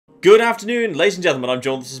Good afternoon, ladies and gentlemen, I'm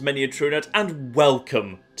John, this is MacLeod, and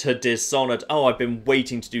welcome to Dishonored. Oh, I've been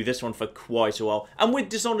waiting to do this one for quite a while. And with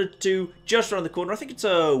Dishonored 2 just around the corner, I think it's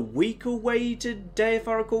a week away today if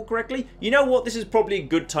I recall correctly. You know what, this is probably a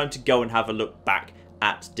good time to go and have a look back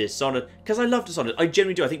at Dishonored, because I love Dishonored, I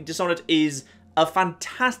genuinely do. I think Dishonored is a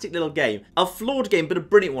fantastic little game. A flawed game, but a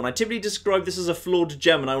brilliant one. I typically describe this as a flawed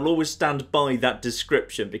gem, and I will always stand by that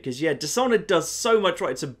description. Because, yeah, Dishonored does so much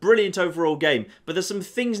right. It's a brilliant overall game, but there's some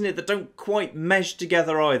things in it that don't quite mesh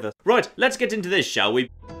together either. Right, let's get into this, shall we?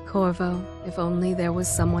 Corvo, if only there was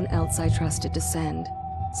someone else I trusted to send,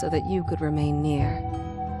 so that you could remain near.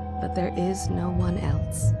 But there is no one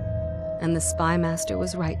else. And the Spy Master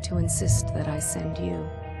was right to insist that I send you.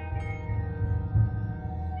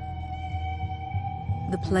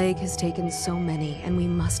 The plague has taken so many, and we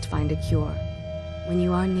must find a cure. When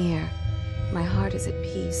you are near, my heart is at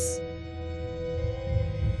peace.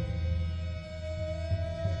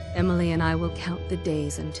 Emily and I will count the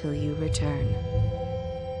days until you return.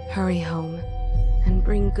 Hurry home, and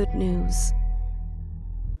bring good news.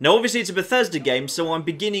 Now obviously it's a Bethesda game, so I'm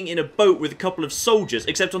beginning in a boat with a couple of soldiers,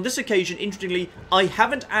 except on this occasion, interestingly, I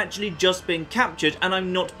haven't actually just been captured and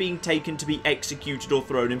I'm not being taken to be executed or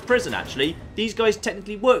thrown in prison actually. These guys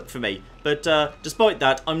technically work for me, but despite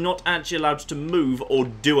that, I'm not actually allowed to move or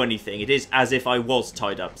do anything. It is as if I was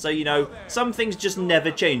tied up. So, you know, some things just never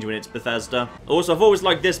change when it's Bethesda. Also, I've always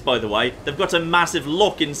liked this, by the way. They've got a massive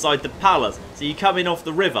lock inside the palace. So you come in off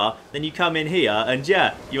the river, then you come in here, and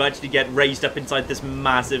yeah, you actually get raised up inside this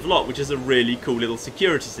massive lock, which is a really cool little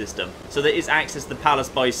security system. So there is access to the palace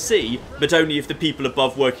by sea, but only if the people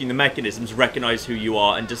above working the mechanisms recognise who you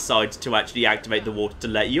are and decide to actually activate the water to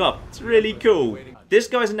let you up. It's really cool. This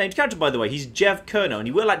guy's a named character, by the way. He's Jeff Kerno, and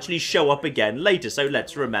he will actually show up again later, so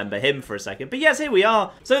let's remember him for a second. But yes, here we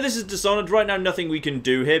are. So this is Dishonored. Right now, nothing we can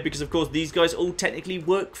do here, because, of course, these guys all technically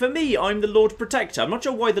work for me. I'm the Lord Protector. I'm not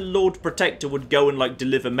sure why the Lord Protector would go and, like,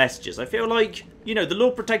 deliver messages. I feel like, you know, the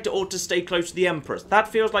Lord Protector ought to stay close to the Empress. That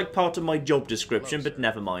feels like part of my job description, but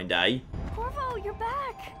never mind, eh? Corvo, you're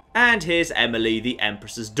back! And here's Emily, the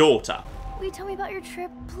Empress's daughter. Will you tell me about your trip,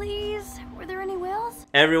 please? Were there any whales?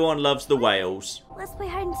 Everyone loves the whales. Let's play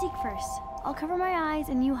hide and seek first. I'll cover my eyes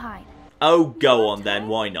and you hide. Oh, go on then,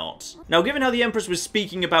 why not? Now, given how the Empress was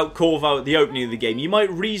speaking about Corvo at the opening of the game, you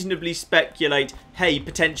might reasonably speculate, hey,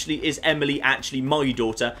 potentially is Emily actually my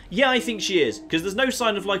daughter? Yeah, I think she is, because there's no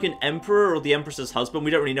sign of, like, an Emperor or the Empress's husband.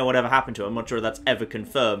 We don't really know whatever happened to her. I'm not sure that's ever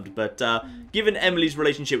confirmed, but given Emily's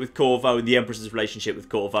relationship with Corvo and the Empress's relationship with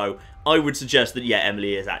Corvo, I would suggest that, yeah,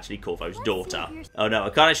 Emily is actually Corvo's daughter. Oh, no, I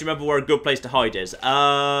can't actually remember where a good place to hide is.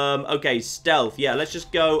 Okay, stealth. Yeah, let's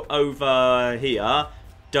just go over here.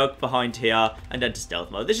 Duck behind here, and enter stealth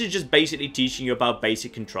mode. This is just basically teaching you about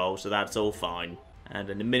basic control, so that's all fine. And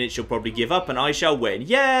in a minute she'll probably give up, and I shall win.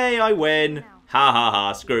 Yay, I win! Ha ha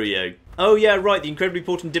ha, screw you. Oh yeah, right, the incredibly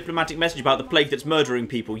important diplomatic message about the plague that's murdering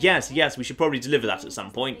people. Yes, yes, we should probably deliver that at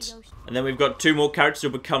some point. And then we've got two more characters who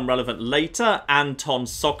will become relevant later. Anton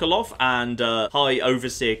Sokolov and High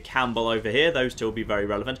Overseer Campbell over here. Those two will be very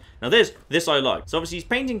relevant. Now this I like. So obviously he's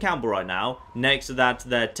painting Campbell right now, next to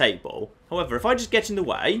their table. However, if I just get in the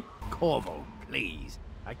way... Corvo, please.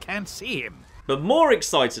 I can't see him. But more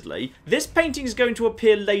excitedly, this painting is going to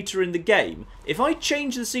appear later in the game. If I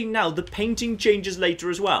change the scene now, the painting changes later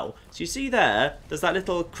as well. So you see there's that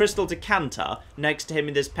little crystal decanter next to him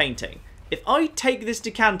in this painting. If I take this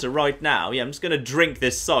decanter right now, yeah, I'm just going to drink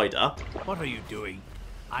this cider. What are you doing?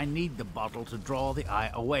 I need the bottle to draw the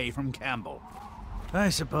eye away from Campbell. I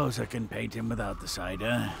suppose I can paint him without the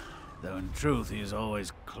cider, though in truth he is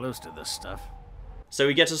always close to this stuff. So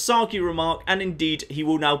we get a Saki remark, and indeed he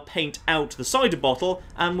will now paint out the cider bottle,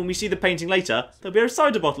 and when we see the painting later, there'll be a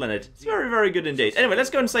cider bottle in it. It's very, very good indeed. Anyway, let's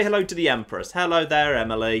go and say hello to the Empress. Hello there,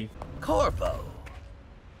 Emily. Corvo,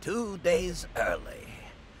 2 days early,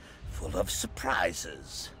 full of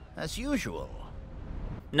surprises, as usual.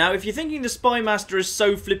 Now, if you're thinking the Spy Master is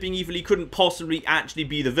so flipping evil he couldn't possibly actually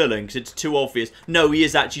be the villain because it's too obvious, no, he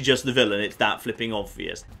is actually just the villain. It's that flipping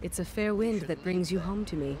obvious. It's a fair wind that brings you home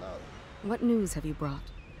to me. What news have you brought?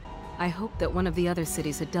 I hoped that one of the other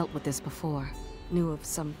cities had dealt with this before, knew of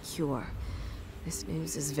some cure. This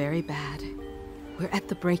news is very bad. We're at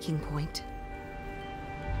the breaking point.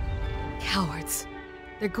 Cowards.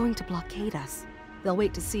 They're going to blockade us. They'll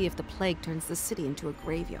wait to see if the plague turns the city into a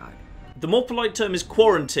graveyard. The more polite term is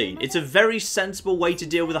quarantine. It's a very sensible way to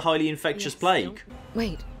deal with a highly infectious plague.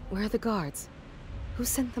 Wait, where are the guards? Who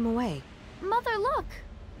sent them away? Mother, look!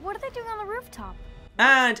 What are they doing on the rooftop?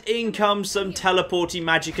 And in comes some teleporty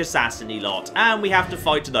magic assassin-y lot. And we have to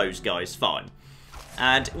fight those guys, fine.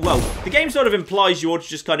 And, well, the game sort of implies you ought to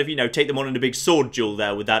just kind of, you know, take them on in a big sword duel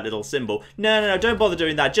there with that little symbol. No, don't bother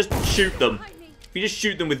doing that. Just shoot them. If you just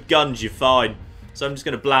shoot them with guns, you're fine. So I'm just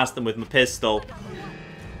going to blast them with my pistol.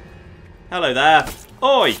 Hello there.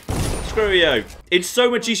 Oi! Screw you. It's so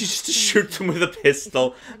much easier just to shoot them with a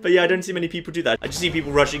pistol. But yeah, I don't see many people do that. I just see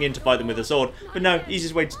people rushing in to fight them with a sword. But no,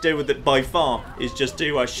 easiest way to deal with it by far is just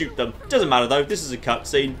to shoot them. Doesn't matter though, this is a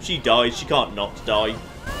cutscene. She dies, she can't not die.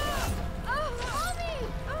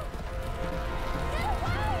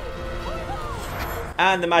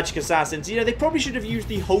 And the magic assassins, you know, they probably should have used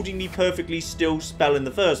the holding me perfectly still spell in the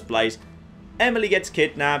first place. Emily gets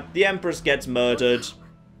kidnapped, the Empress gets murdered.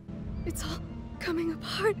 It's all coming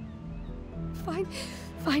apart.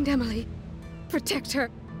 Find Emily. Protect her.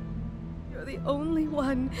 You're the only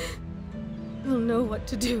one who'll know what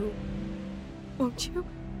to do. Won't you?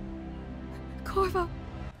 Corvo.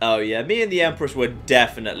 Oh yeah, me and the Empress were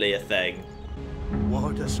definitely a thing.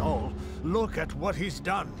 Ward us all. Look at what he's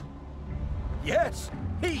done. Yes,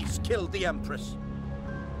 he's killed the Empress.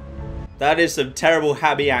 That is some terrible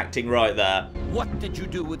Habby acting right there. What did you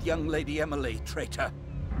do with young Lady Emily, traitor?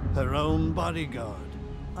 Her own bodyguard.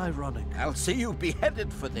 Ironic. I'll see you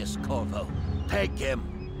beheaded for this, Corvo. Take him.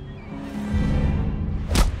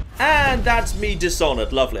 And that's me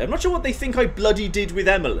Dishonored, lovely. I'm not sure what they think I bloody did with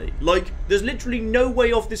Emily. Like, there's literally no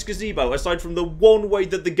way off this gazebo aside from the one way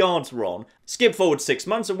that the guards were on. Skip forward 6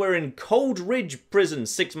 months and we're in Cold Ridge Prison.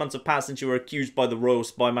 6 months have passed since you were accused by the Royal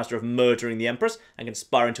Spymaster of murdering the Empress and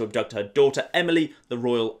conspiring to abduct her daughter Emily, the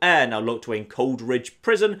royal heir. Now locked away in Cold Ridge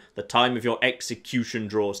Prison. The time of your execution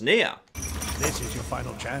draws near. This is your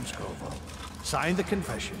final chance, Corvo. Sign the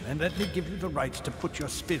confession and let me give you the right to put your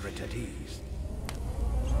spirit at ease.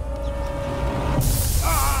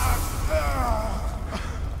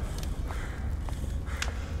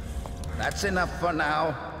 That's enough for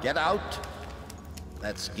now. Get out.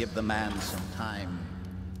 Let's give the man some time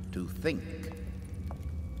to think.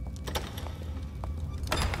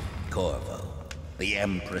 Corvo, the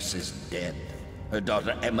Empress is dead. Her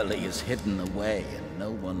daughter Emily is hidden away, and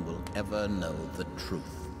no one will ever know the truth.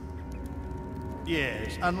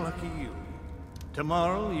 Yes, unlucky you.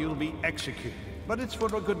 Tomorrow you'll be executed, but it's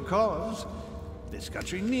for a good cause. This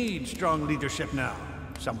country needs strong leadership now,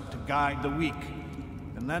 someone to guide the weak.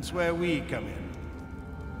 And that's where we come in.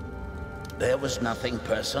 There was nothing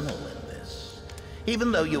personal in this,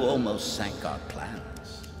 even though you almost sank our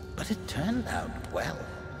plans. But it turned out well.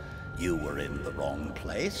 You were in the wrong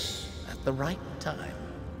place at the right time,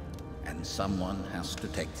 and someone has to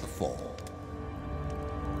take the fall.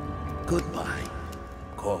 Goodbye,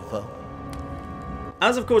 Corvo.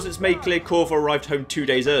 As of course it's made clear Corvo arrived home 2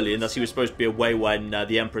 days early and thus he was supposed to be away when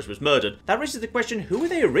the Empress was murdered, that raises the question, who were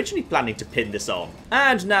they originally planning to pin this on?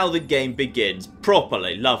 And now the game begins.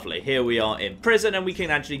 Properly. Lovely. Here we are in prison and we can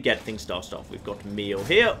actually get things started off. We've got a meal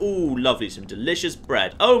here. Ooh, lovely. Some delicious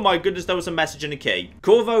bread. Oh my goodness, there was a message and a key.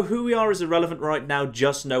 Corvo, who we are is irrelevant right now.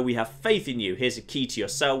 Just know we have faith in you. Here's a key to your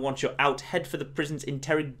cell. Once you're out, head for the prison's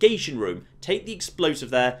interrogation room. Take the explosive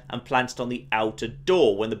there and plant it on the outer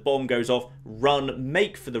door. When the bomb goes off, run,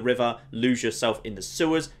 make for the river, lose yourself in the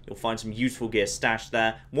sewers. You'll find some useful gear stashed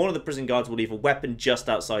there. One of the prison guards will leave a weapon just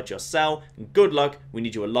outside your cell. And good luck, we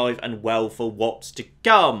need you alive and well for what's to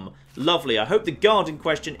come. Lovely. I hope the guard in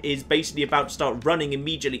question is basically about to start running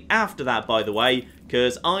immediately after that, by the way,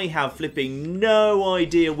 because I have flipping no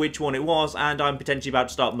idea which one it was, and I'm potentially about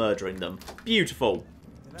to start murdering them. Beautiful.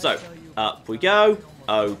 So, up we go.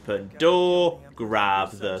 Open door,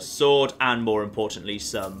 grab the sword, and more importantly,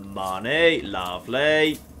 some money.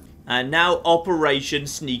 Lovely. And now Operation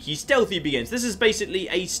Sneaky Stealthy begins. This is basically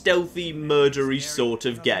a stealthy, murdery sort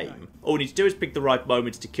of game. All we need to do is pick the right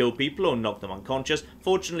moments to kill people or knock them unconscious.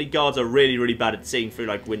 Fortunately, guards are really bad at seeing through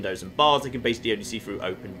like windows and bars. They can basically only see through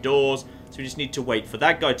open doors. So we just need to wait for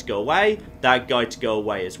that guy to go away, that guy to go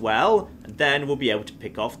away as well, and then we'll be able to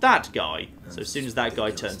pick off that guy. So as soon as that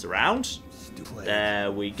guy turns around, there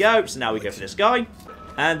we go. So now we go for this guy.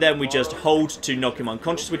 And then we just hold to knock him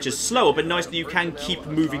unconscious, which is slower, but nicely you can keep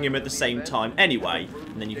moving him at the same time anyway.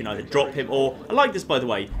 And then you can either drop him or, I like this by the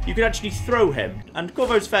way, you can actually throw him. And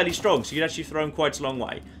Corvo's fairly strong, so you can actually throw him quite a long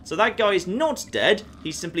way. So that guy is not dead,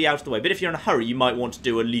 he's simply out of the way. But if you're in a hurry, you might want to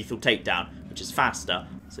do a lethal takedown, which is faster.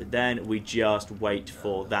 So then we just wait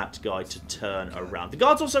for that guy to turn around. The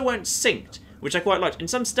guards also weren't synced, which I quite liked. In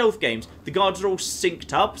some stealth games, the guards are all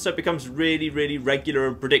synced up, so it becomes really regular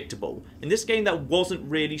and predictable. In this game, that wasn't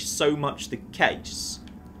really so much the case.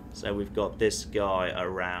 So we've got this guy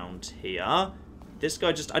around here. This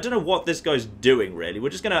guy just... I don't know what this guy's doing, really. We're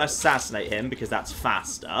just going to assassinate him, because that's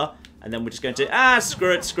faster. And then we're just going to,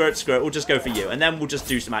 screw it, screw it, screw it. We'll just go for you. And then we'll just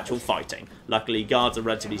do some actual fighting. Luckily, guards are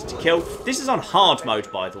relatively easy to kill. This is on hard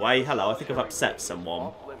mode, by the way. Hello, I think I've upset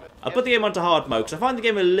someone. I put the game onto hard mode because I find the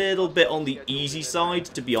game a little bit on the easy side.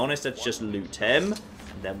 To be honest, let's just loot him.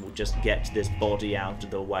 And then we'll just get this body out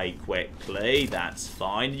of the way quickly. That's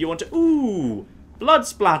fine. You want to, ooh, blood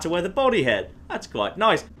splatter where the body hit. That's quite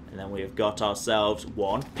nice. And then we have got ourselves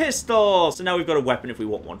one pistol. So now we've got a weapon if we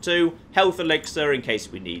want one too. Health elixir in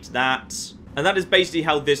case we need that. And that is basically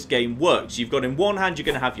how this game works. You've got in one hand you're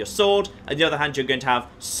going to have your sword, and the other hand you're going to have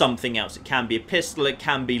something else. It can be a pistol, it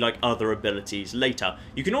can be like other abilities later.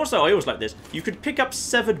 You can also, I always like this, you could pick up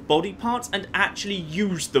severed body parts and actually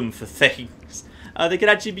use them for things. They could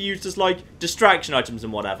actually be used as like distraction items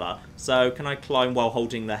and whatever. So can I climb while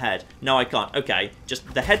holding the head? No, I can't. Okay,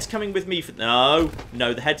 just the head's coming with me for, no,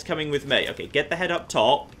 the head's coming with me. Okay, get the head up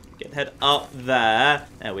top. Get the head up there.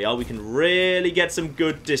 There we are. We can really get some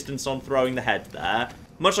good distance on throwing the head there.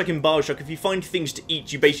 Much like in Bioshock, if you find things to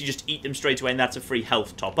eat, you basically just eat them straight away and that's a free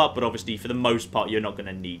health top-up. But obviously, for the most part, you're not going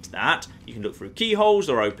to need that. You can look through keyholes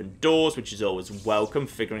or open doors, which is always welcome,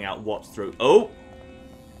 figuring out what's through. Oh!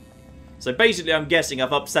 So basically, I'm guessing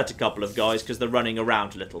I've upset a couple of guys because they're running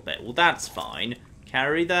around a little bit. Well, that's fine.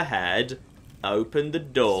 Carry the head. Open the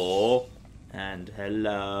door. And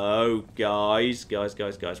hello, guys,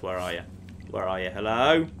 where are you? Where are you?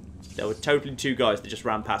 Hello? There were totally two guys that just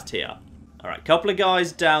ran past here. Alright, couple of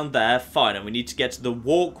guys down there, fine, and we need to get the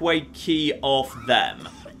walkway key off them.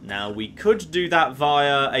 Now, we could do that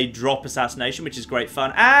via a drop assassination, which is great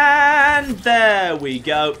fun, and there we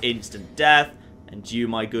go, instant death. And you,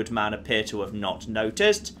 my good man, appear to have not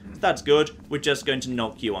noticed. That's good. We're just going to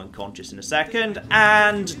knock you unconscious in a second.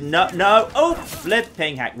 And no. Oh,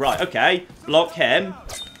 flipping heck. Right, okay. Block him.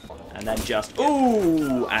 And then just,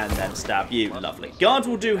 ooh, and then stab you. Lovely. Guards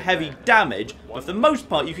will do heavy damage, but for the most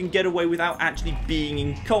part, you can get away without actually being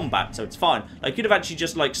in combat, so it's fine. I could have actually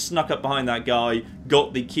just, like, snuck up behind that guy,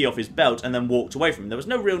 got the key off his belt, and then walked away from him. There was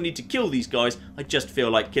no real need to kill these guys. I just feel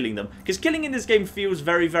like killing them. Because killing in this game feels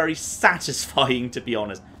very, very satisfying, to be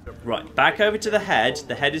honest. Right, back over to the head.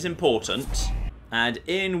 The head is important. And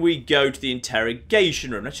in we go to the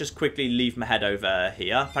interrogation room. Let's just quickly leave my head over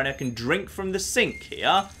here. Apparently I can drink from the sink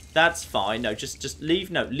here. That's fine. No, just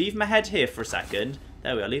leave my head here for a second.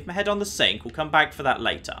 There we are. Leave my head on the sink. We'll come back for that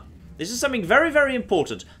later. This is something very, very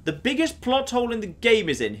important. The biggest plot hole in the game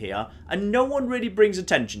is in here, and no one really brings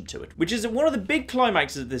attention to it, which is one of the big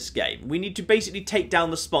climaxes of this game. We need to basically take down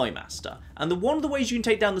the Spy Master. And one of the ways you can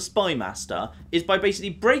take down the Spy Master is by basically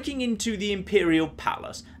breaking into the Imperial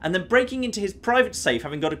Palace, and then breaking into his private safe,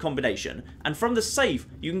 having got a combination. And from the safe,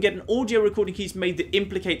 you can get an audio recording he's made that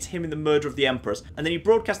implicates him in the murder of the Empress, and then you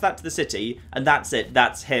broadcast that to the city, and that's it.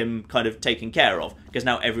 That's him kind of taken care of, because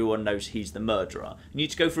now everyone knows he's the murderer. You need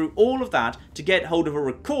to go through all of that to get hold of a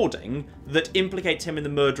recording that implicates him in the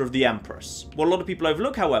murder of the Empress. What a lot of people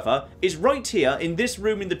overlook, however, is right here in this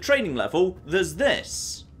room in the training level, there's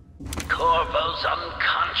this. Corvo's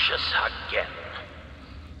unconscious again,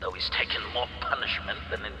 though he's taken more punishment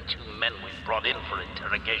than the two men we brought in for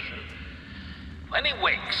interrogation. When he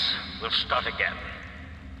wakes, we'll start again.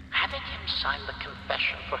 Having him sign the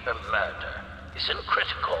confession for her murder isn't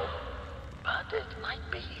critical, but it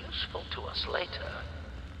might be useful to us later.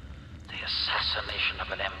 The assassination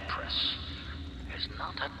of an empress is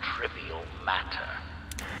not a trivial matter.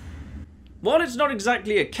 While it's not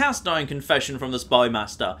exactly a cast-iron confession from the Spy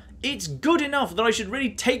Master, it's good enough that I should really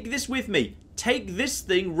take this with me. Take this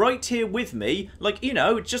thing right here with me, like, you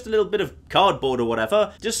know, it's just a little bit of cardboard or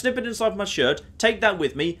whatever, just slip it inside my shirt, take that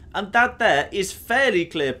with me, and that there is fairly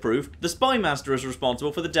clear proof the Spy Master is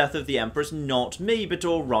responsible for the death of the Empress, not me, but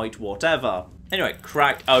alright, whatever. Anyway,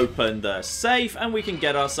 crack open the safe, and we can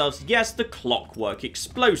get ourselves, yes, the clockwork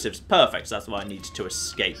explosives. Perfect, so that's why I need to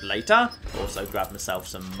escape later. Also grab myself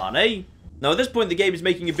some money. Now, at this point, the game is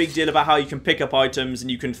making a big deal about how you can pick up items and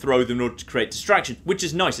you can throw them in order to create distraction, which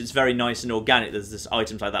is nice. It's very nice and organic. There's just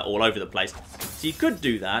items like that all over the place. So you could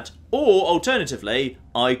do that, or alternatively,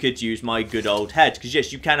 I could use my good old head, because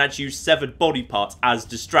yes, you can actually use severed body parts as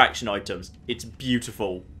distraction items. It's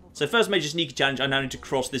beautiful. So first major sneaky challenge, I now need to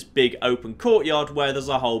cross this big open courtyard where there's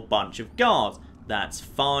a whole bunch of guards. That's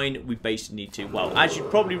fine. We basically need to, well, as you'd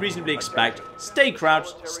probably reasonably expect, stay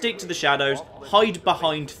crouched, stick to the shadows, hide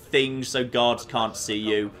behind things so guards can't see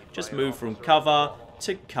you. Just move from cover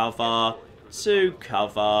to cover to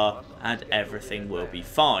cover, and everything will be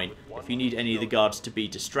fine. If you need any of the guards to be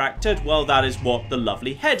distracted, well, that is what the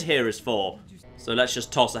lovely head here is for. So let's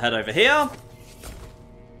just toss a head over here.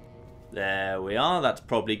 There we are. That's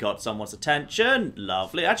probably got someone's attention.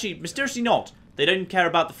 Lovely. Actually, mysteriously not. They don't care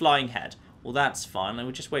about the flying head. Well, that's fine.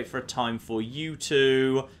 We'll just wait for a time for you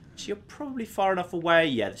to... You're probably far enough away.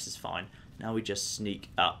 Yeah, this is fine. Now we just sneak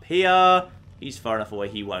up here. He's far enough away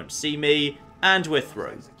he won't see me. And we're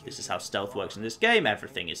through. This is how stealth works in this game.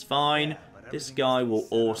 Everything is fine. This guy will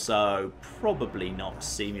also probably not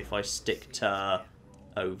see me if I stick to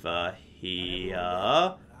over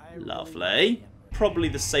here. Lovely. Probably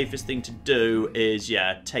the safest thing to do is,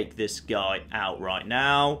 yeah, take this guy out right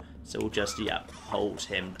now. So we'll just, yeah, hold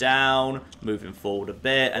him down, move him forward a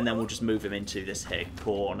bit, and then we'll just move him into this here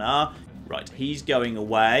corner. Right, he's going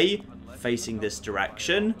away, facing this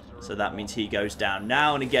direction. So that means he goes down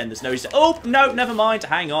now. And again, there's no... Oh, no, never mind.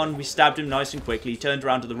 Hang on. We stabbed him nice and quickly. He turned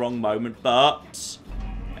around to the wrong moment, but...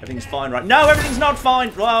 Everything's fine, right? No, everything's not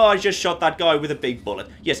fine. Oh, I just shot that guy with a big bullet.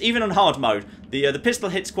 Yes, even on hard mode, the pistol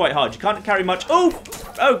hits quite hard. You can't carry much. Oh,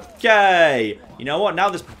 okay. You know what? Now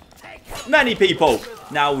there's many people.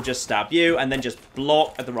 Now we'll just stab you and then just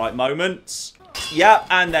block at the right moments. Yeah,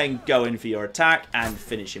 and then go in for your attack and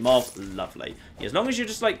finish him off. Lovely. As long as you're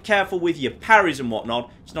just, like, careful with your parries and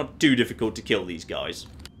whatnot, it's not too difficult to kill these guys.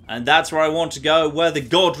 And that's where I want to go, where the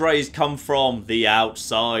god rays come from, the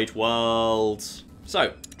outside world.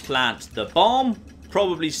 So, plant the bomb.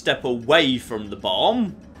 Probably step away from the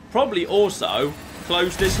bomb. Probably also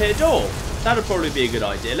close this here door. That'll probably be a good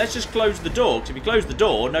idea. Let's just close the door, because if you close the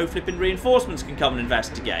door, no flipping reinforcements can come and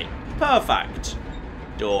investigate. Perfect.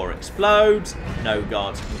 Door explodes. No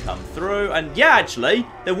guards can come through. And yeah, actually,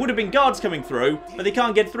 there would have been guards coming through, but they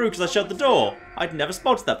can't get through because I shut the door. I'd never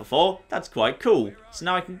spotted that before. That's quite cool. So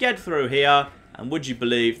now I can get through here. And would you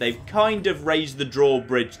believe they've kind of raised the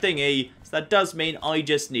drawbridge thingy. So that does mean I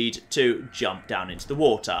just need to jump down into the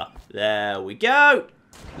water. There we go.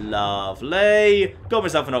 Lovely. Got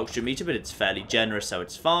myself an oxygen meter, but it's fairly generous, so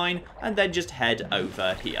it's fine. And then just head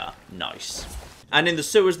over here. Nice. And in the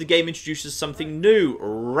sewers, the game introduces something new.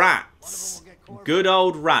 Rats. Good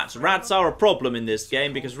old rats. Rats are a problem in this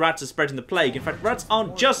game because rats are spreading the plague. In fact, rats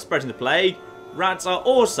aren't just spreading the plague. Rats are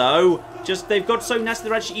also just, they've got so nasty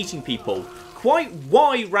they're actually eating people. Quite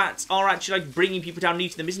why rats are actually like bringing people down and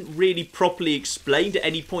eating them isn't really properly explained at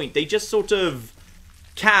any point. They just sort of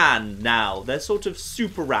can now. They're sort of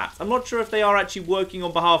super rats. I'm not sure if they are actually working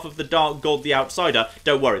on behalf of the Dark God the Outsider.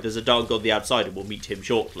 Don't worry, there's a Dark God the Outsider. We'll meet him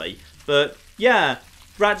shortly. But yeah,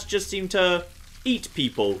 rats just seem to eat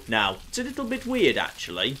people now. It's a little bit weird,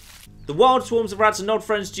 actually. The wild swarms of rats are not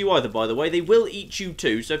friends to you either, by the way. They will eat you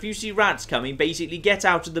too. So if you see rats coming, basically get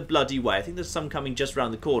out of the bloody way. I think there's some coming just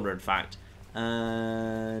around the corner, in fact.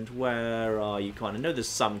 And where are you? Kind of know there's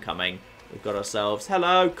some coming. We've got ourselves...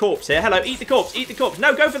 Hello, corpse here. Hello, eat the corpse, eat the corpse.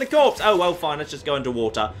 No, go for the corpse. Oh, well, fine, let's just go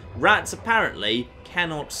underwater. Rats apparently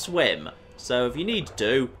cannot swim. So if you need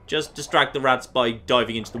to, just distract the rats by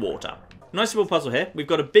diving into the water. Nice little puzzle here. We've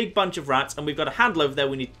got a big bunch of rats, and we've got a handle over there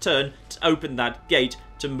we need to turn to open that gate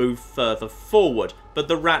to move further forward. But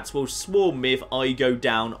the rats will swarm me if I go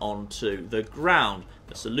down onto the ground.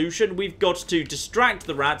 The solution, we've got to distract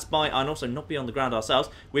the rats by, and also not be on the ground ourselves,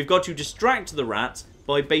 we've got to distract the rats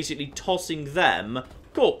by basically tossing them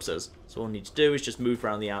corpses. So all I need to do is just move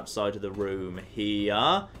around the outside of the room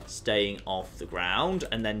here, staying off the ground,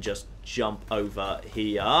 and then just jump over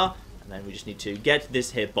here. And then we just need to get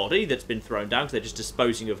this here body that's been thrown down, because they're just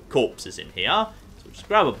disposing of corpses in here. So we'll just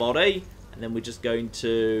grab a body, and then we're just going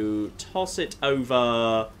to toss it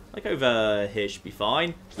over, like over here should be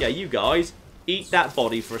fine. Yeah, you guys, eat that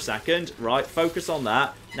body for a second. Right, focus on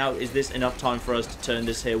that. Now, is this enough time for us to turn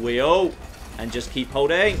this here wheel? And just keep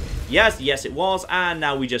holding. Yes, yes it was. And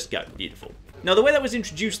now we just go. Beautiful. Now, the way that was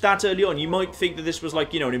introduced that early on, you might think that this was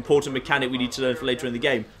like, you know, an important mechanic we need to learn for later in the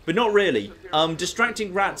game. But not really.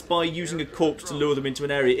 Distracting rats by using a corpse to lure them into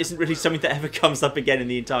an area isn't really something that ever comes up again in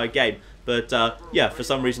the entire game. But, yeah, for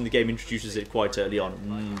some reason the game introduces it quite early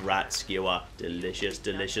on. Rat skewer. Delicious,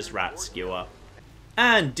 delicious rat skewer.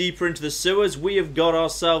 And deeper into the sewers, we have got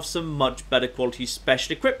ourselves some much better quality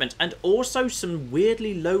special equipment. And also some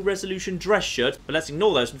weirdly low-resolution dress shirts. But let's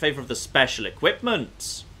ignore those in favour of the special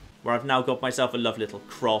equipment. Where I've now got myself a lovely little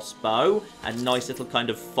crossbow. A nice little kind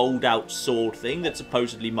of fold-out sword thing that's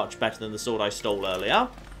supposedly much better than the sword I stole earlier.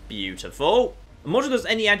 Beautiful. I'm not sure there's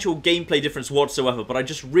any actual gameplay difference whatsoever, but I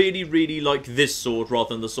just really, really like this sword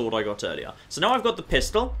rather than the sword I got earlier. So now I've got the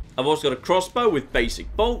pistol. I've also got a crossbow with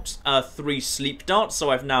basic bolts, 3 sleep darts, so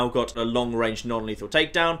I've now got a long-range non-lethal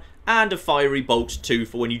takedown, and a fiery bolt too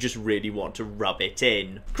for when you just really want to rub it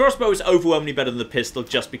in. Crossbow is overwhelmingly better than the pistol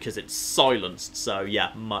just because it's silenced, so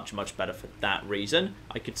yeah, much better for that reason.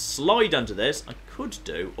 I could slide under this, I could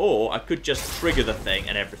do, or I could just trigger the thing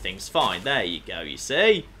and everything's fine. There you go, you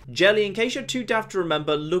see? Jelly, in case you're too daft to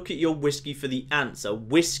remember, look at your whiskey for the answer.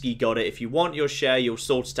 Whiskey got it. If you want your share, you'll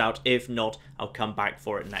sort it out. If not, I'll come back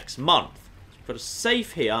for it next month. So we've got a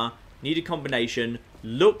safe here. Need a combination.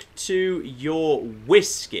 Look to your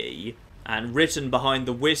whiskey. And written behind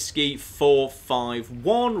the whiskey,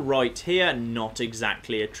 451 right here. Not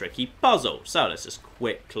exactly a tricky puzzle. So let's just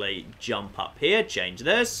quickly jump up here. Change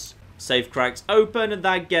this. Safe cracks open, and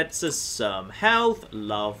that gets us some health.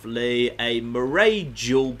 Lovely. A Murray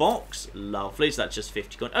jewel box. Lovely. So that's just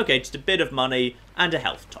 50 coin. Okay, just a bit of money and a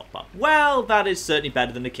health top-up. Well, that is certainly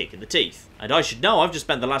better than a kick in the teeth. And I should know, I've just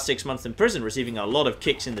spent the last 6 months in prison receiving a lot of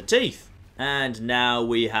kicks in the teeth. And now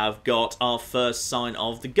we have got our first sign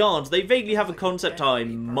of the guards. They vaguely have a concept I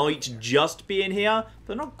might just be in here,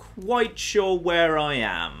 but not quite sure where I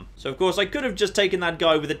am. So of course I could have just taken that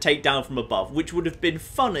guy with a takedown from above, which would have been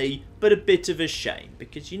funny, but a bit of a shame.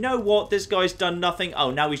 Because you know what? This guy's done nothing. Oh,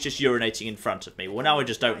 now he's just urinating in front of me. Well, now I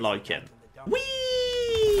just don't like him.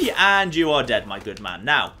 Whee! And you are dead, my good man.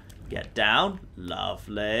 Now, get down.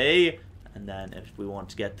 Lovely. And then if we want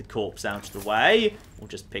to get the corpse out of the way, we'll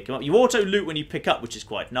just pick him up. You auto-loot when you pick up, which is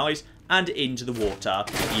quite nice. And into the water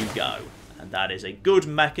you go. And that is a good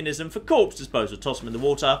mechanism for corpse disposal. Toss them in the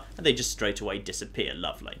water, and they just straight away disappear.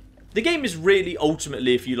 Lovely. The game is really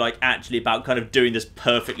ultimately, if you like, actually about kind of doing this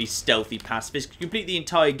perfectly stealthy pacifist. Complete the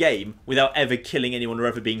entire game without ever killing anyone or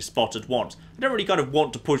ever being spotted once. I don't really kind of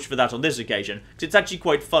want to push for that on this occasion, because it's actually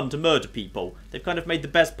quite fun to murder people. They've kind of made the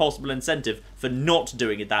best possible incentive for not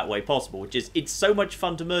doing it that way possible, which is it's so much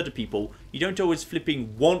fun to murder people, you don't always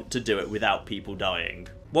flipping want to do it without people dying.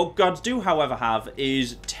 What guards do, however, have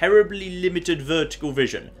is terribly limited vertical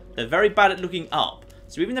vision. They're very bad at looking up.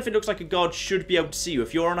 So even if it looks like a guard should be able to see you,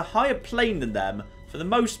 if you're on a higher plane than them, for the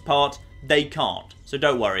most part, they can't. So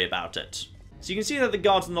don't worry about it. So you can see that the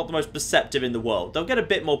guards are not the most perceptive in the world. They'll get a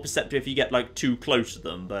bit more perceptive if you get like too close to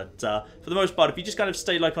them, but for the most part, if you just kind of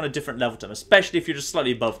stay like on a different level to them, especially if you're just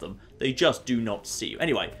slightly above them, they just do not see you.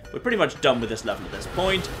 Anyway, we're pretty much done with this level at this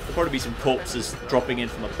point. There'll probably be some corpses dropping in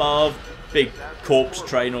from above, big corpse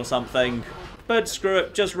train or something. But screw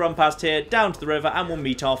it, just run past here, down to the river, and we'll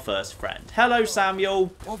meet our first friend. Hello,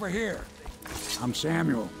 Samuel. Over here. I'm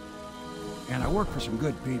Samuel, and I work for some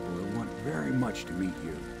good people who want very much to meet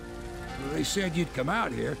you. Well, they said you'd come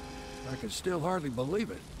out here. I could still hardly believe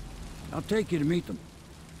it. I'll take you to meet them.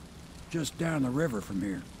 Just down the river from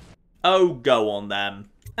here. Oh, go on then.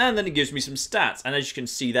 And then it gives me some stats, and as you can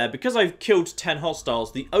see there, because I've killed 10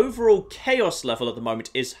 hostiles, the overall chaos level at the moment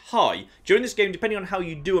is high. During this game, depending on how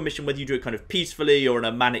you do a mission, whether you do it kind of peacefully or in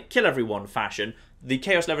a manic kill everyone fashion, the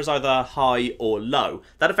chaos level is either high or low.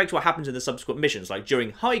 That affects what happens in the subsequent missions. Like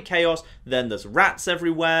during high chaos, then there's rats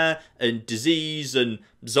everywhere, and disease, and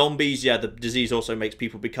zombies. Yeah, the disease also makes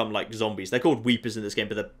people become like zombies. They're called weepers in this game,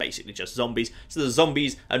 but they're basically just zombies. So there's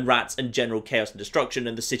zombies and rats and general chaos and destruction,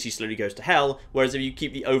 and the city slowly goes to hell. Whereas if you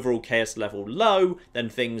keep the overall chaos level low, then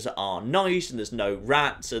things are nice, and there's no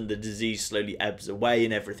rats, and the disease slowly ebbs away,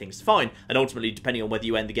 and everything's fine. And ultimately, depending on whether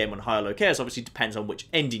you end the game on high or low chaos, obviously depends on which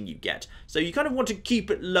ending you get. So you kind of want to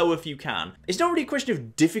keep it low if you can. It's not really a question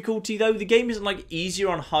of difficulty, though. The game isn't like easier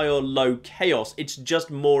on high or low chaos. It's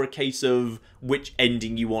just more a case of which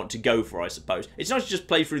ending you want to go for, I suppose. It's nice to just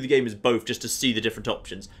play through the game as both just to see the different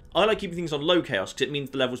options. I like keeping things on low chaos because it means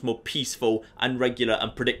the level's more peaceful and regular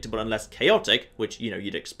and predictable and less chaotic, which, you know,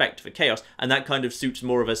 you'd expect for chaos, and that kind of suits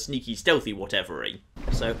more of a sneaky, stealthy whatevery.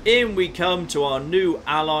 So in we come to our new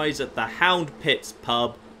allies at the Hound Pits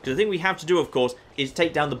pub. Because the thing we have to do, of course, is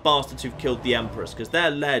take down the bastards who've killed the Empress, because they're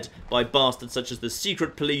led by bastards such as the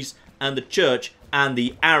secret police and the church and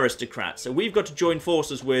the aristocrats. So we've got to join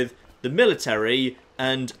forces with the military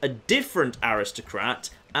and a different aristocrat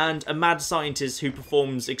and a mad scientist who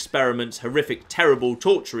performs experiments, horrific, terrible,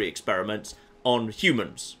 torturing experiments on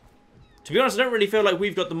humans. To be honest, I don't really feel like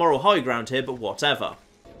we've got the moral high ground here, but whatever.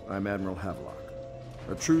 I'm Admiral Havelock,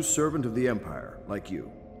 a true servant of the Empire, like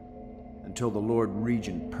you. Until the Lord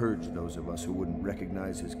Regent purged those of us who wouldn't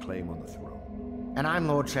recognize his claim on the throne. And I'm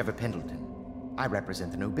Lord Trevor Pendleton. I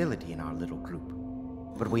represent the nobility in our little group.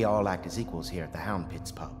 But we all act as equals here at the Hound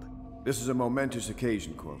Pits pub. This is a momentous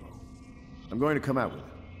occasion, Corvo. I'm going to come out with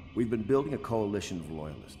it. We've been building a coalition of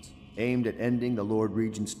loyalists, aimed at ending the Lord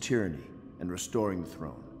Regent's tyranny and restoring the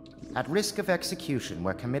throne. At risk of execution,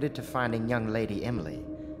 we're committed to finding young Lady Emily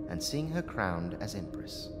and seeing her crowned as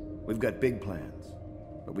Empress. We've got big plans,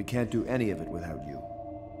 but we can't do any of it without you.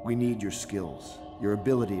 We need your skills, your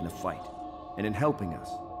ability in a fight, and in helping us.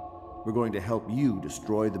 We're going to help you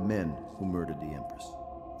destroy the men who murdered the Empress.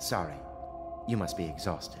 Sorry. You must be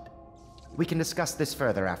exhausted. We can discuss this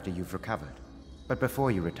further after you've recovered. But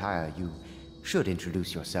before you retire, you should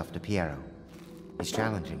introduce yourself to Piero. He's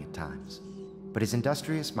challenging at times, but his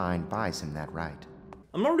industrious mind buys him that right.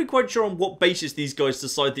 I'm not really quite sure on what basis these guys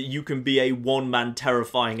decide that you can be a one-man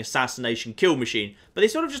terrifying assassination kill machine, but they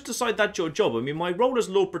sort of just decide that's your job. I mean, my role as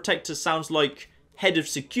Lord Protector sounds like head of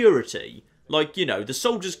security. Like, you know, the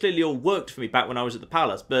soldiers clearly all worked for me back when I was at the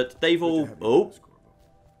palace, but they've all... Oh.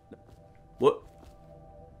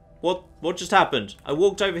 What just happened? I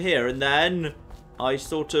walked over here and then I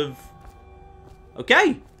sort of...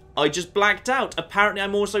 Okay. I just blacked out. Apparently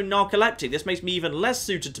I'm also narcoleptic. This makes me even less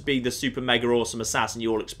suited to be the super mega awesome assassin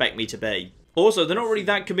you all expect me to be. Also, they're not really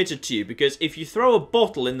that committed to you, because if you throw a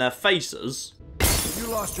bottle in their faces... You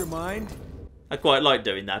lost your mind? I quite like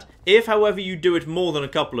doing that. If, however, you do it more than a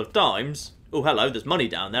couple of times... Oh, hello, there's money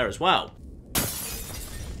down there as well.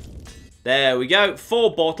 There we go.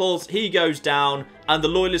 4 bottles, he goes down, and the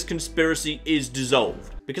Loyalist conspiracy is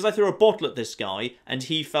dissolved. Because I threw a bottle at this guy, and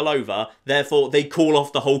he fell over, therefore they call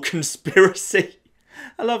off the whole conspiracy.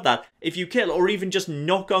 I love that. If you kill, or even just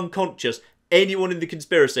knock unconscious, anyone in the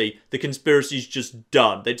conspiracy's just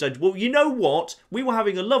done. They decide, well, you know what? We were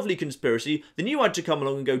having a lovely conspiracy, then you had to come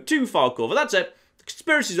along and go too far, Corvo. That's it. The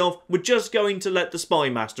conspiracy's off. We're just going to let the Spy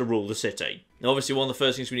Master rule the city. Now, obviously, one of the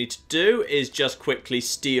first things we need to do is just quickly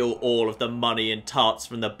steal all of the money and tarts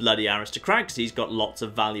from the bloody aristocrat, because he's got lots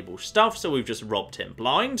of valuable stuff, so we've just robbed him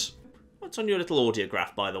blind. What's on your little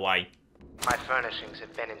audiograph, by the way? My furnishings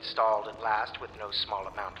have been installed at last with no small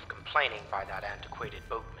amount of complaining by that antiquated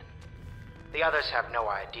boatman. The others have no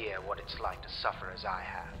idea what it's like to suffer as I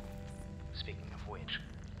have. Speaking of which...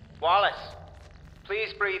 Wallace!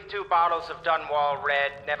 Please breathe 2 bottles of Dunwall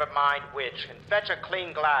Red, never mind which, and fetch a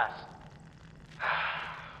clean glass.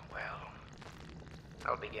 Well,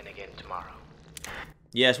 I'll begin again tomorrow.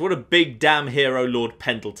 Yes, what a big damn hero Lord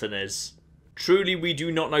Pendleton is. Truly, we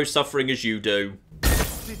do not know suffering as you do.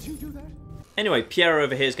 Did you do that? Anyway, Piero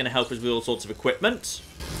over here is going to help us with all sorts of equipment.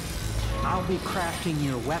 I'll be crafting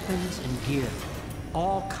your weapons and gear.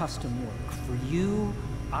 All custom work. For you,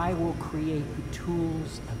 I will create the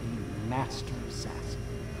tools of a master assassin.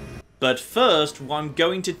 But first, I'm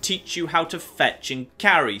going to teach you how to fetch and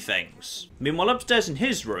carry things. Meanwhile, upstairs in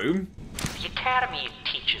his room... The Academy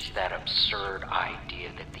teaches that absurd idea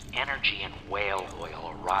that the energy in whale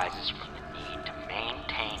oil arises from the need to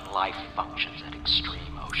maintain life functions at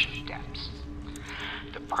extreme ocean depths.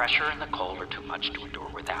 The pressure and the cold are too much to endure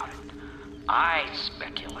without it. I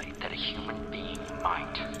speculate that a human being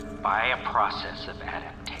might, by a process of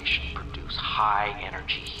adaptation, produce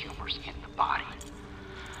high-energy humors in the body.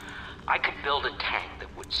 I could build a tank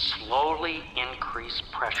that would slowly increase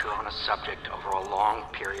pressure on a subject over a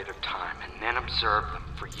long period of time, and then observe them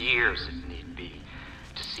for years if need be,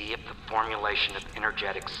 to see if the formulation of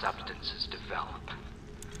energetic substances develop.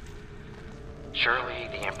 Surely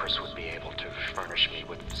the Empress would be able to furnish me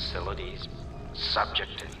with facilities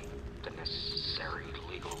subject to the necessary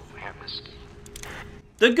legal amnesty.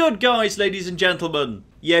 The good guys, ladies and gentlemen.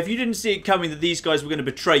 Yeah, if you didn't see it coming that these guys were going to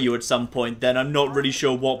betray you at some point, then I'm not really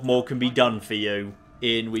sure what more can be done for you.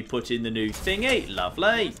 In we put in the new thingy.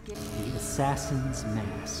 Lovely. The assassin's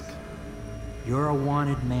mask. You're a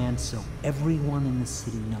wanted man, so everyone in the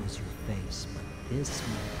city knows your face. But this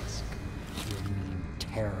mask will mean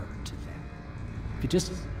terror to them. If you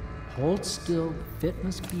just hold still, the fit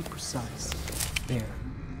must be precise. There.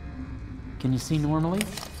 Can you see normally?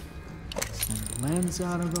 Send the lens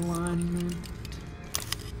out of alignment.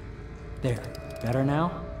 There. Better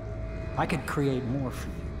now? I could create more for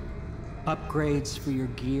you. Upgrades for your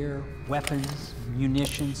gear, weapons,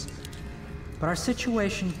 munitions. But our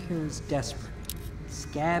situation here is desperate.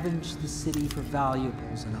 Scavenge the city for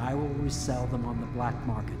valuables, and I will resell them on the black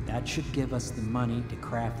market. That should give us the money to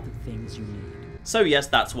craft the things you need. So yes,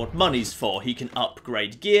 that's what money's for. He can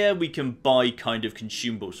upgrade gear, we can buy kind of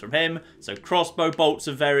consumables from him. So crossbow bolts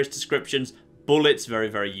of various descriptions, bullets, very,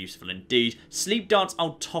 very useful indeed. Sleep darts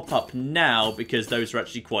I'll top up now because those are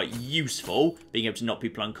actually quite useful, being able to knock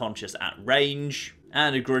people unconscious at range.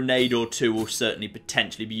 And a grenade or two will certainly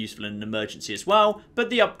potentially be useful in an emergency as well, but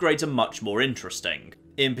the upgrades are much more interesting.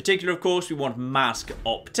 In particular, of course, we want mask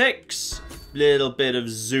optics. Little bit of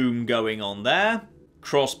zoom going on there.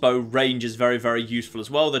 Crossbow range is very, very useful as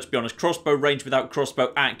well, though to be honest, crossbow range without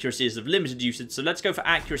crossbow accuracy is of limited usage, so let's go for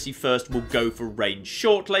accuracy first, we'll go for range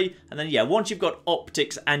shortly, and then yeah, once you've got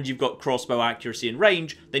optics and you've got crossbow accuracy and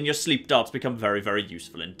range, then your sleep darts become very, very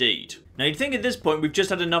useful indeed. Now, you'd think at this point we've just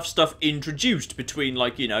had enough stuff introduced between,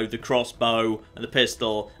 like, you know, the crossbow and the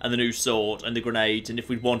pistol and the new sword and the grenades, and if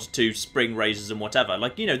we wanted to, spring razors and whatever.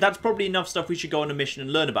 Like, you know, that's probably enough stuff we should go on a mission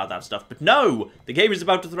and learn about that stuff. But no! The game is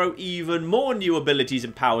about to throw even more new abilities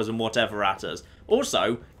and powers and whatever at us.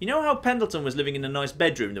 Also, you know how Pendleton was living in a nice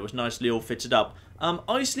bedroom that was nicely all fitted up?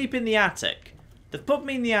 I sleep in the attic. They've put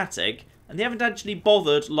me in the attic, and they haven't actually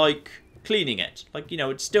bothered, like, cleaning it. Like, you know,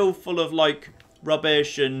 it's still full of, like,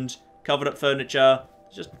 rubbish and covered up furniture.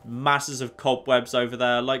 Just masses of cobwebs over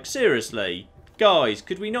there. Like, seriously. Guys,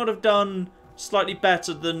 could we not have done slightly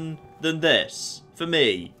better than this? For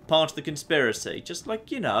me, part of the conspiracy. Just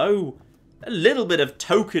like, you know, a little bit of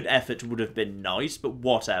token effort would have been nice, but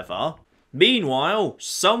whatever. Meanwhile,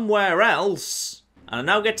 somewhere else, and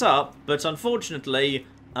I now get up, but unfortunately,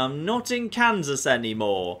 I'm not in Kansas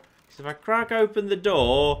anymore. So if I crack open the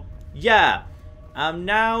door, yeah, I'm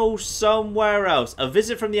now somewhere else. A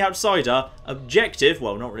visit from the outsider. Objective,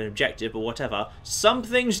 well, not really objective, but whatever.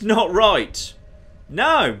 Something's not right.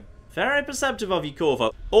 No. Very perceptive of you,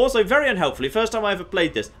 Corvo. Also, very unhelpfully, first time I ever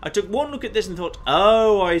played this, I took one look at this and thought,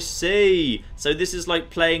 oh, I see. So this is like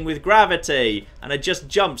playing with gravity. And I just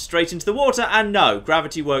jumped straight into the water, and no,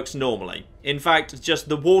 gravity works normally. In fact, just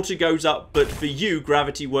the water goes up, but for you,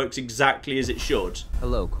 gravity works exactly as it should.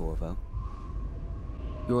 Hello, Corvo.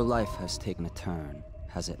 Your life has taken a turn,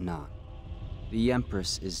 has it not? The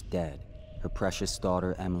Empress is dead. Her precious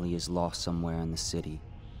daughter Emily is lost somewhere in the city,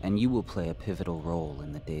 and you will play a pivotal role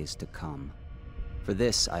in the days to come. For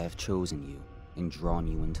this, I have chosen you and drawn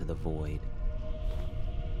you into the void.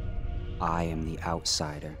 I am the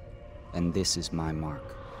outsider, and this is my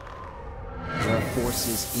mark. There are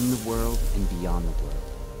forces in the world and beyond the world,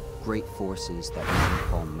 great forces that we can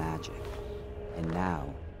call magic, and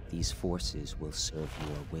now, these forces will serve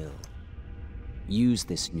your will. Use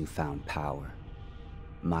this newfound power,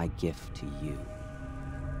 my gift to you.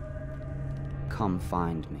 Come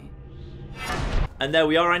find me. And there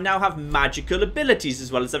we are, I now have magical abilities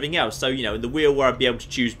as well as everything else. So, you know, in the wheel where I'd be able to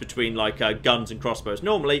choose between, like, guns and crossbows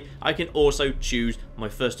normally, I can also choose my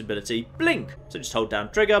first ability, Blink. So just hold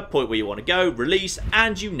down trigger, point where you want to go, release,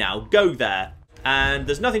 and you now go there. And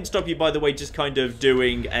there's nothing to stop you, by the way, just kind of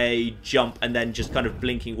doing a jump and then just kind of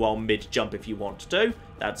blinking while mid-jump if you want to.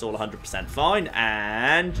 That's all 100% fine.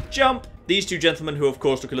 And jump! These two gentlemen, who of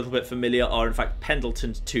course look a little bit familiar, are in fact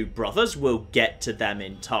Pendleton's two brothers. We'll get to them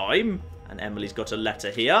in time. And Emily's got a letter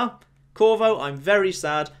here. Corvo, I'm very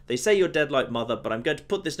sad. They say you're dead like mother, but I'm going to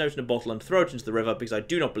put this note in a bottle and throw it into the river because I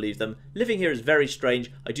do not believe them. Living here is very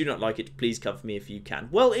strange. I do not like it. Please cover me if you can.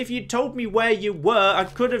 Well, if you told me where you were, I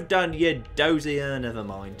could have done you dozier. Never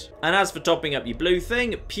mind. And as for topping up your blue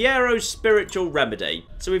thing, Piero's Spiritual Remedy.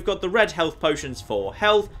 So we've got the red health potions for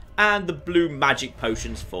health and the blue magic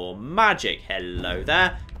potions for magic. Hello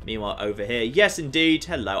there. Meanwhile, over here, yes indeed,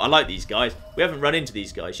 hello, I like these guys. We haven't run into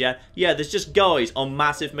these guys yet. Yeah, there's just guys on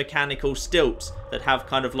massive mechanical stilts that have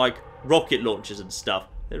kind of like rocket launchers and stuff.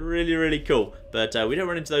 They're really, really cool. But we don't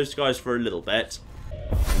run into those guys for a little bit.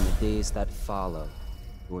 In the days that follow,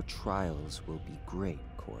 your trials will be great,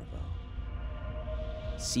 Corvo.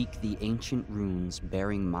 Seek the ancient runes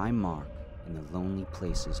bearing my mark in the lonely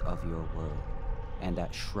places of your world, and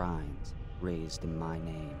at shrines raised in my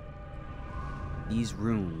name. These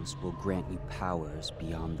runes will grant you powers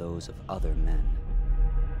beyond those of other men.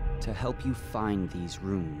 To help you find these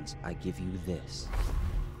runes, I give you this,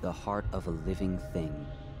 the heart of a living thing,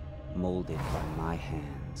 molded by my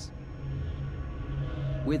hands.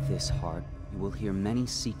 With this heart, you will hear many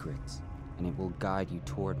secrets, and it will guide you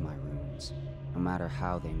toward my runes, no matter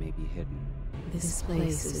how they may be hidden. This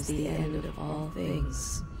place is the end of all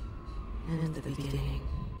things, and the beginning.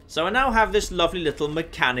 So I now have this lovely little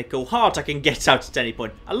mechanical heart I can get out at any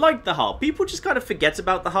point. I like the heart. People just kind of forget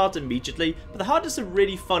about the heart immediately, but the heart does some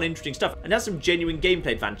really fun, interesting stuff, and has some genuine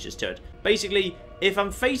gameplay advantages to it. Basically, if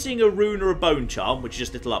I'm facing a rune or a bone charm, which is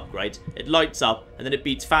just little upgrades, it lights up, and then it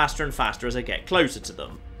beats faster and faster as I get closer to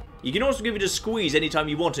them. You can also give it a squeeze anytime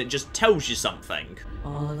you want it, it just tells you something.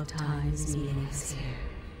 All of time's meaning is here.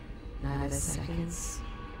 Neither seconds,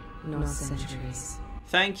 nor centuries.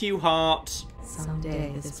 Thank you, heart.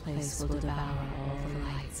 Someday this place will devour all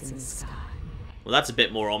the lights in the sky. Well, that's a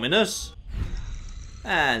bit more ominous.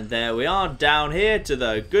 And there we are, down here to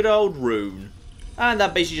the good old rune. And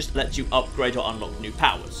that basically just lets you upgrade or unlock new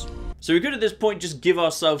powers. So we could at this point just give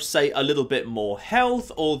ourselves, say, a little bit more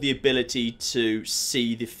health or the ability to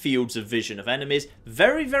see the fields of vision of enemies.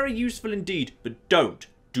 Very, very useful indeed, but don't.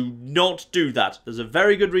 Do not do that. There's a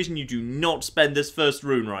very good reason you do not spend this first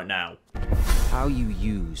rune right now. How you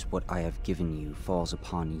use what I have given you falls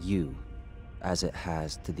upon you, as it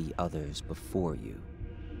has to the others before you.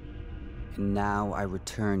 And now I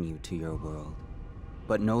return you to your world.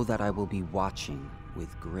 But know that I will be watching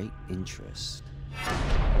with great interest.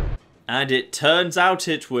 And it turns out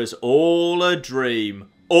it was all a dream.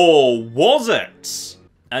 Or was it?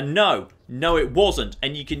 And no, it wasn't.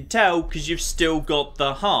 And you can tell because you've still got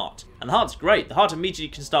the heart. And the heart's great. The heart immediately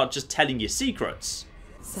can start just telling you secrets.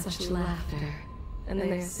 Such laughter, and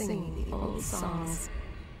they're singing the old songs,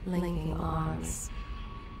 linking arms.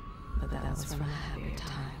 But that was from a happier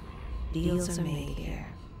time. Deals are made here,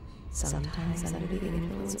 sometimes under the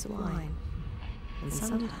influence of wine, and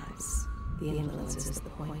sometimes the influence is the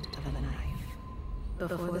point of a knife.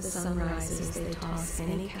 Before the sun rises, they toss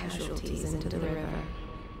any casualties into the river.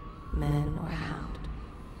 Men or hound,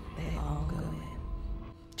 they all go in.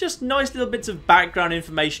 Just nice little bits of background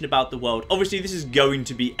information about the world. Obviously, this is going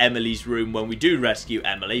to be Emily's room when we do rescue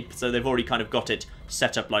Emily, so they've already kind of got it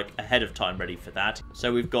set up like ahead of time ready for that.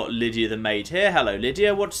 So we've got Lydia the maid here. Hello,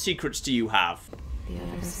 Lydia. What secrets do you have? The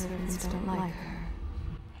other servants don't like her.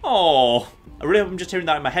 Oh, I really hope I'm just hearing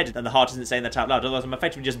that in my head and the heart isn't saying that out loud, otherwise I'm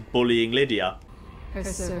effectively just bullying Lydia. Her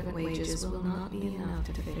servant wages will not be enough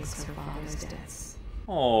to fix her father's debts.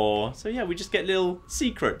 Oh, so yeah, we just get little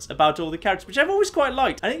secrets about all the characters, which I've always quite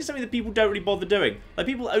liked. I think it's something that people don't really bother doing. Like,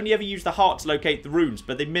 people only ever use the heart to locate the runes,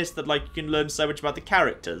 but they miss that, like, you can learn so much about the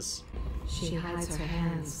characters. She hides her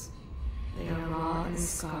hands. They are raw and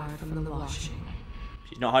scarred from the washing.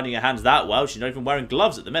 She's not hiding her hands that well. She's not even wearing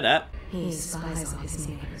gloves at the minute. He spies on his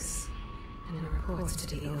neighbors and reports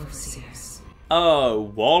to the overseers. Oh,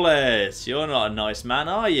 Wallace, you're not a nice man,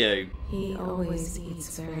 are you? He always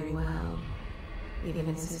eats very well, even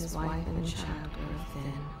as his wife and child grow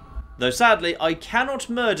thin. Though sadly, I cannot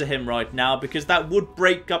murder him right now because that would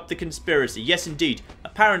break up the conspiracy. Yes, indeed.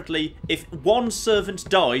 Apparently, if one servant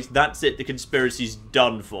dies, that's it. The conspiracy's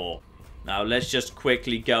done for. Now, let's just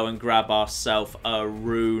quickly go and grab ourselves a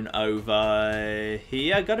rune over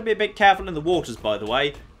here. Got to be a bit careful in the waters, by the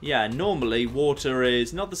way. Yeah, normally water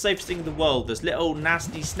is not the safest thing in the world. There's little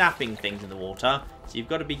nasty snapping things in the water. So you've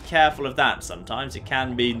got to be careful of that sometimes. It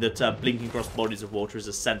can mean that blinking across bodies of water is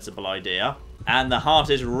a sensible idea. And the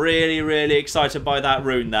heart is really, really excited by that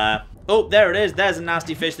rune there. Oh, there it is. There's a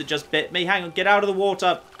nasty fish that just bit me. Hang on, get out of the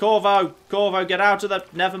water. Corvo, get out of the...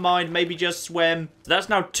 Never mind, maybe just swim. So that's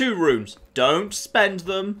now 2 runes. Don't spend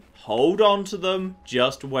them. Hold on to them.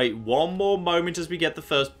 Just wait one more moment as we get the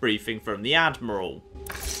first briefing from the Admiral.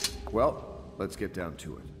 Well, let's get down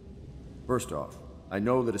to it. First off, I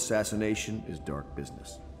know that assassination is dark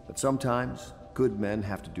business. But sometimes, good men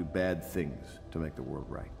have to do bad things to make the world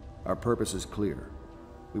right. Our purpose is clear.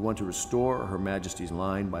 We want to restore Her Majesty's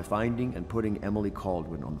line by finding and putting Emily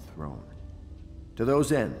Kaldwin on the throne. To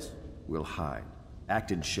those ends, we'll hide,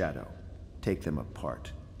 act in shadow, take them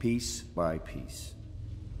apart, piece by piece.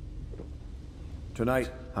 Tonight,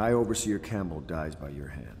 High Overseer Campbell dies by your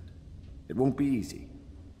hand. It won't be easy.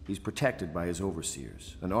 He's protected by his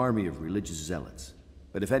overseers, an army of religious zealots.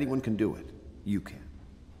 But if anyone can do it, you can.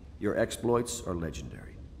 Your exploits are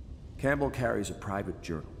legendary. Campbell carries a private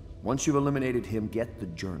journal. Once you've eliminated him, get the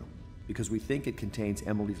journal, because we think it contains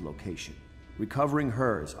Emily's location. Recovering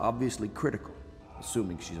her is obviously critical,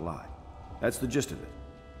 assuming she's alive. That's the gist of it.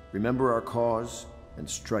 Remember our cause, and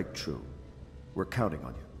strike true. We're counting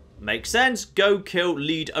on you. Makes sense. Go kill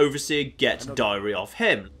lead overseer, get diary off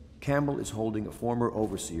him. Campbell is holding a former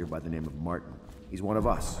overseer by the name of Martin. He's one of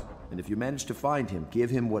us, and if you manage to find him,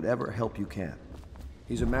 give him whatever help you can.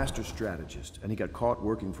 He's a master strategist, and he got caught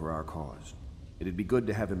working for our cause. It'd be good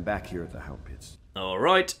to have him back here at the Hound Pits.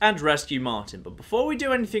 Alright, and rescue Martin. But before we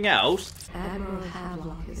do anything else... Admiral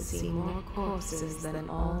Hadlock has seen more corpses than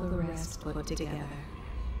all the rest put together.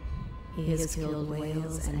 He has killed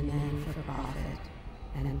whales and men for profit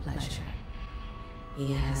and pleasure.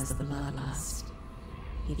 He has the bloodlust.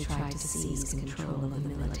 He tried to seize control of the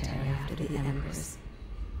military after the Empress.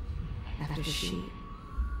 After she,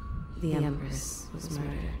 the Empress, was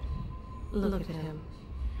murdered. Look at him.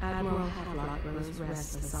 Admiral Hadlock grows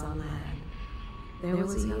restless on land. There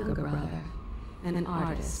was a younger brother, an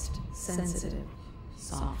artist, sensitive,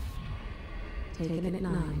 soft, taken at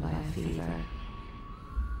 9 by a fever.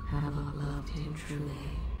 Hadlock loved him truly.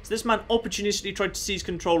 So this man opportunistically tried to seize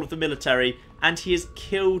control of the military, and he has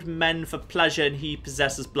killed men for pleasure, and he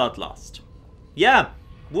possesses bloodlust. Yeah,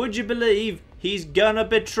 would you believe he's gonna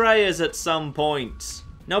betray us at some point?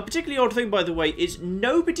 Now, a particularly odd thing, by the way, is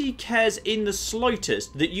nobody cares in the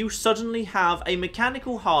slightest that you suddenly have a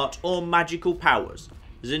mechanical heart or magical powers.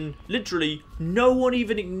 As in, literally, no one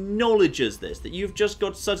even acknowledges this, that you've just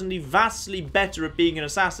got suddenly vastly better at being an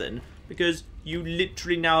assassin, because you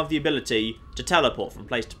literally now have the ability to teleport from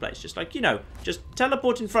place to place. Just like, you know, just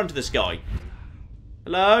teleport in front of this guy.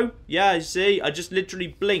 Hello? Yeah, you see? I just literally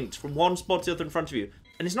blinked from one spot to the other in front of you.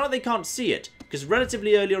 And it's not like they can't see it, because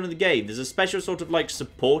relatively early on in the game, there's a special sort of like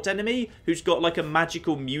support enemy who's got like a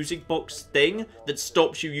magical music box thing that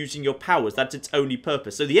stops you using your powers. That's its only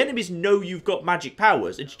purpose. So the enemies know you've got magic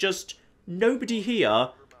powers. It's just nobody here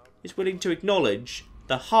is willing to acknowledge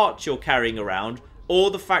the heart you're carrying around,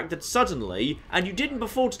 or the fact that suddenly, and you didn't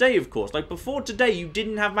before today, of course, like before today you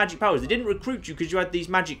didn't have magic powers. They didn't recruit you because you had these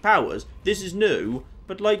magic powers. This is new,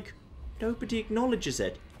 but like, nobody acknowledges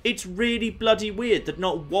it. It's really bloody weird that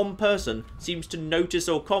not one person seems to notice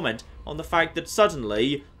or comment on the fact that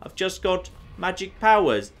suddenly I've just got magic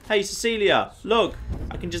powers. Hey Cecilia, look,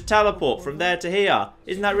 I can just teleport from there to here.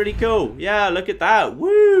 Isn't that really cool? Yeah, look at that.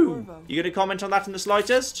 Woo! You gonna comment on that in the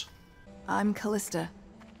slightest? I'm Callista.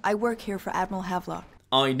 I work here for Admiral Havelock.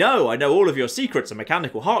 I know all of your secrets, a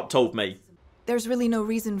mechanical heart told me. There's really no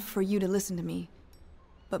reason for you to listen to me.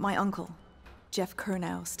 But my uncle, Jeff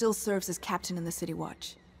Kernow, still serves as captain in the City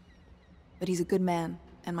Watch. But he's a good man,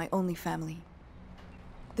 and my only family.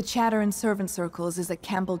 The chatter in servant circles is that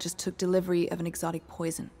Campbell just took delivery of an exotic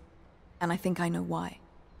poison. And I think I know why.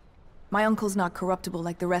 My uncle's not corruptible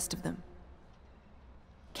like the rest of them.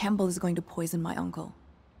 Campbell is going to poison my uncle.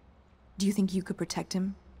 Do you think you could protect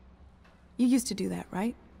him? You used to do that,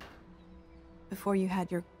 right? Before you had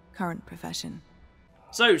your current profession.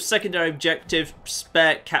 So, secondary objective,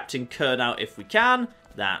 spare Captain Kernow if we can.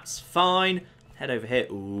 That's fine. Head over here.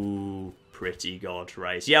 Ooh, pretty god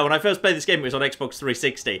race. Yeah, when I first played this game, it was on Xbox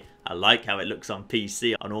 360. I like how it looks on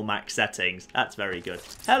PC on all max settings. That's very good.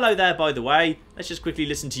 Hello there, by the way. Let's just quickly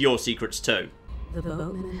listen to your secrets too. The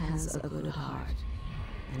boatman has a good heart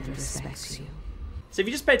and respects you. So if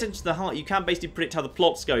you just pay attention to the heart, you can basically predict how the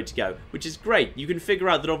plot's going to go, which is great. You can figure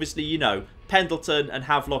out that obviously, you know, Pendleton and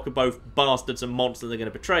Havelock are both bastards and monsters that are going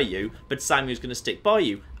to betray you, but Samuel's going to stick by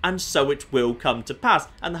you, and so it will come to pass.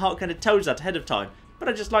 And the heart kind of tells you that ahead of time, but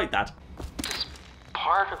I just like that. Does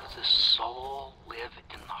part of the soul live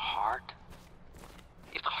in the heart?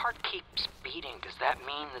 If the heart keeps beating, does that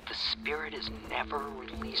mean that the spirit is never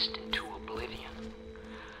released into oblivion?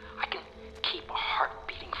 I can keep a heart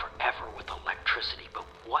beating forever with electricity, but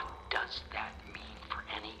what does that mean for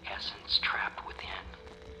any essence trapped within?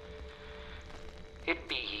 It'd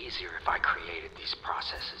be easier if I created these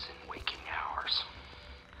processes in waking hours.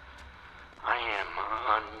 I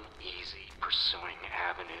am uneasy pursuing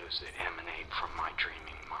avenues that emanate from my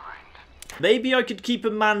dreaming mind. Maybe I could keep a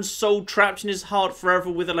man's soul trapped in his heart forever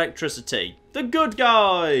with electricity. The good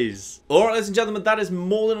guys! Alright, ladies and gentlemen, that is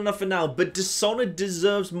more than enough for now, but Dishonored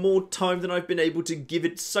deserves more time than I've been able to give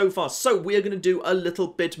it so far. So we are going to do a little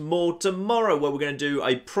bit more tomorrow, where we're going to do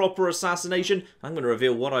a proper assassination. I'm going to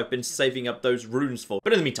reveal what I've been saving up those runes for.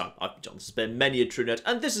 But in the meantime, I've been John, this has been many a true nerd,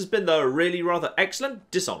 and this has been the really rather excellent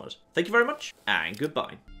Dishonored. Thank you very much, and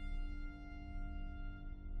goodbye.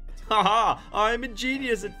 Haha, I'm a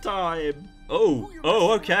genius at time. Oh,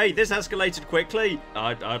 okay, this escalated quickly.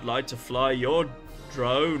 I'd like to fly your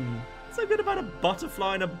drone. So good about a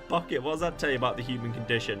butterfly in a bucket. What does that tell you about the human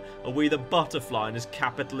condition? Are we the butterfly and is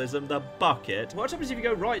capitalism the bucket? What happens if you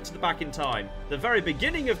go right to the back in time? The very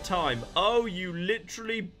beginning of time. Oh, you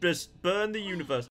literally just burn the universe.